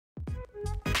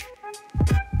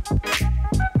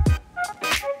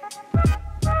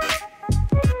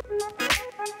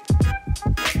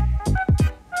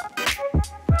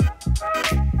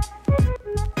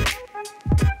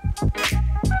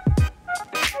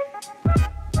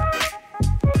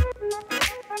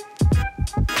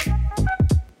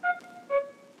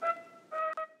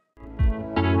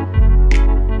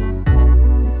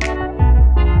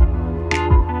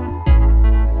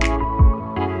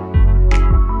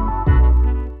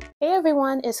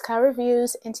everyone, it's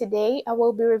KyReviews, and today I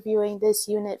will be reviewing this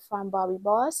unit from Bobbi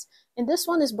Boss, and this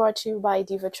one is brought to you by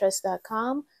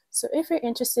DivaTress.com. So if you're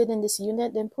interested in this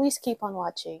unit, then please keep on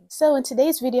watching. So in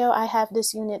today's video, I have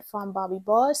this unit from Bobbi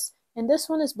Boss, and this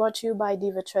one is brought to you by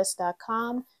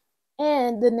DivaTress.com,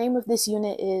 and the name of this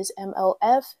unit is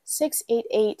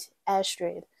MLF688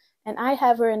 Astrid, and I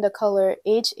have her in the color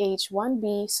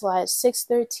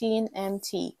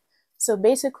HH1B/613MT. So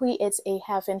basically, it's a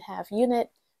half and half unit.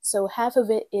 So half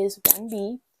of it is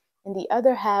 1B, and the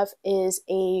other half is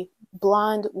a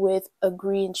blonde with a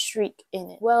green streak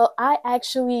in it. Well, I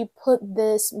actually put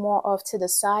this more off to the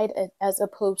side as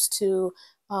opposed to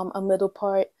a middle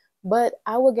part, but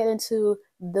I will get into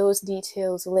those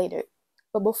details later.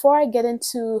 But before I get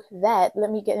into that,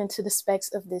 let me get into the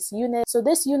specs of this unit. So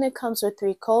this unit comes with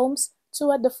 3 combs,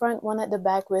 2 at the front, 1 at the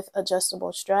back with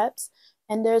adjustable straps.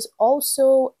 And there's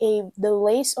also the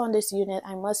lace on this unit,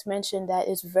 I must mention, that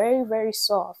is very, very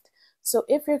soft. So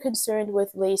if you're concerned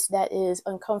with lace that is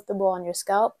uncomfortable on your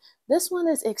scalp, this one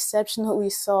is exceptionally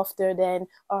softer than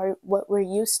what we're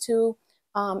used to.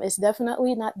 It's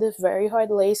definitely not this very hard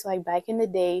lace like back in the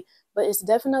day, but it's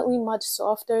definitely much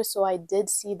softer. So I did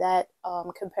see that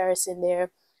comparison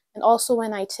there. And also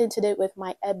when I tinted it with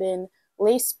my Ebin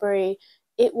lace spray,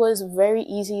 it was very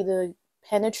easy to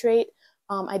penetrate.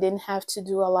 I didn't have to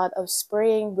do a lot of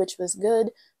spraying, which was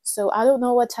good. So I don't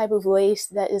know what type of lace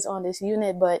that is on this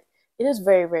unit, but it is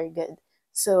very, very good.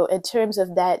 So in terms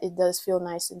of that, it does feel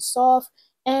nice and soft,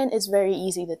 and it's very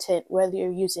easy to tint, whether you're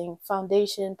using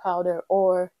foundation, powder,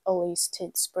 or a lace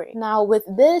tint spray. Now with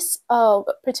this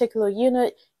particular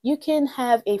unit, you can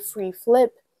have a free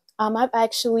flip. I've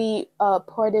actually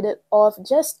parted it off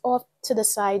to the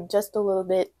side just a little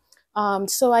bit,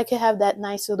 so I can have that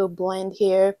nice little blend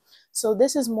here. So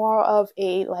this is more of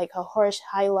a harsh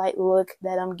highlight look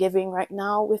that I'm giving right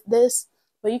now with this,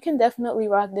 but you can definitely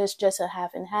rock this just a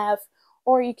half and half,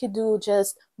 or you could do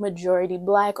just majority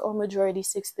black or majority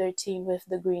 613 with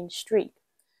the green streak.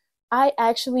 I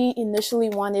actually initially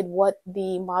wanted what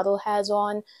the model has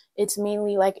on. It's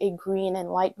mainly like a green and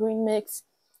light green mix,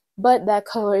 but that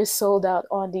color is sold out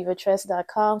on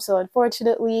DivaTress.com, so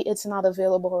unfortunately it's not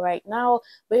available right now.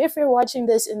 But if you're watching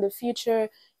this in the future,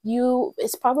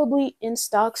 it's probably in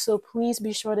stock, so please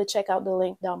be sure to check out the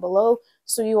link down below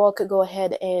so you all could go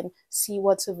ahead and see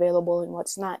what's available and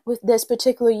what's not. With this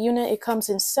particular unit, it comes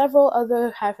in several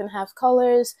other half and half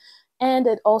colors, and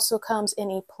it also comes in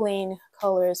a plain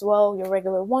color as well, your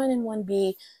regular 1 and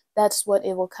 1B. That's what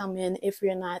it will come in if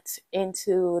you're not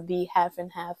into the half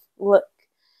and half look.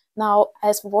 Now,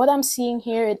 as for what I'm seeing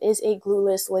here, it is a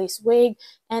glueless lace wig,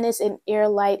 and it's an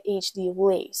Airlight HD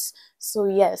lace. So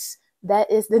yes,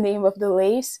 that is the name of the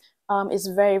lace. It's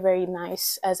very, very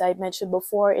nice. As I mentioned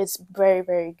before, it's very,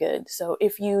 very good. So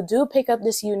if you do pick up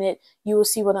this unit, you will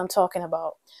see what I'm talking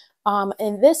about.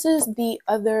 And this is the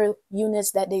other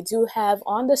units that they do have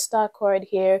on the stock card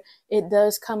here. It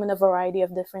does come in a variety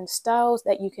of different styles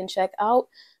that you can check out,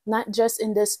 not just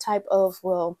in this type of,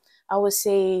 well, I would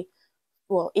say,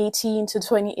 18 to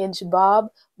 20 inch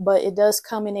bob, but it does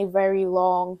come in a very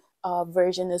long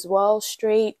version as well,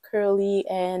 straight, curly,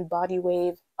 and body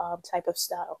wave type of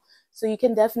style. So you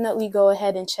can definitely go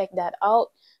ahead and check that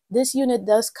out. This unit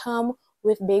does come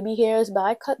with baby hairs, but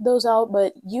I cut those out,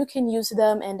 but you can use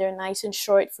them and they're nice and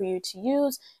short for you to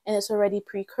use, and it's already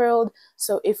pre-curled.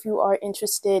 So if you are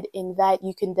interested in that,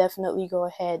 you can definitely go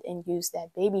ahead and use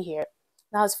that baby hair.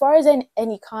 Now, as far as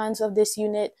any cons of this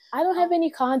unit, I don't have any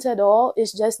cons at all.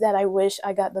 It's just that I wish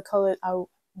I got the color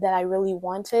that I really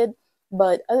wanted.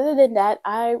 But other than that,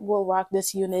 I will rock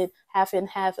this unit half and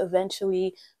half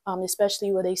eventually,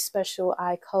 especially with a special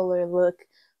eye color look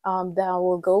that I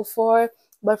will go for.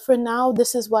 But for now,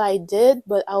 this is what I did,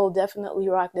 but I will definitely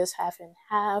rock this half and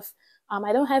half.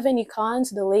 I don't have any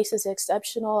cons. The lace is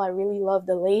exceptional. I really love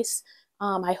the lace.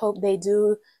 I hope they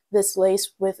do this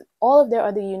lace with all of their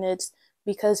other units,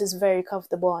 because it's very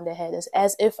comfortable on the head. It's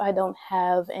as if I don't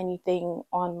have anything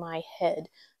on my head.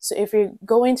 So if you're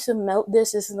going to melt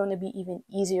this is going to be even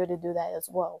easier to do that as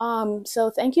well. So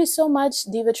thank you so much,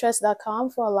 DivaTress.com,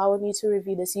 for allowing me to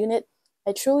review this unit.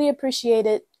 I truly appreciate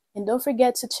it. And don't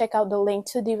forget to check out the link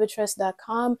to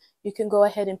DivaTress.com. You can go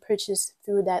ahead and purchase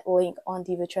through that link on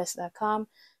DivaTress.com.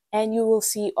 And you will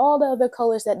see all the other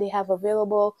colors that they have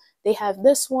available. They have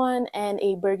this one and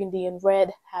a burgundy and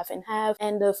red half and half,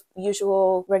 and the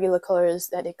usual regular colors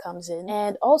that it comes in.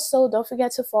 And also, don't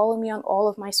forget to follow me on all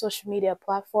of my social media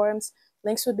platforms.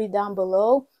 Links will be down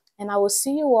below, and I will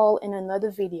see you all in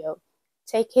another video.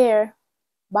 Take care.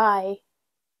 Bye.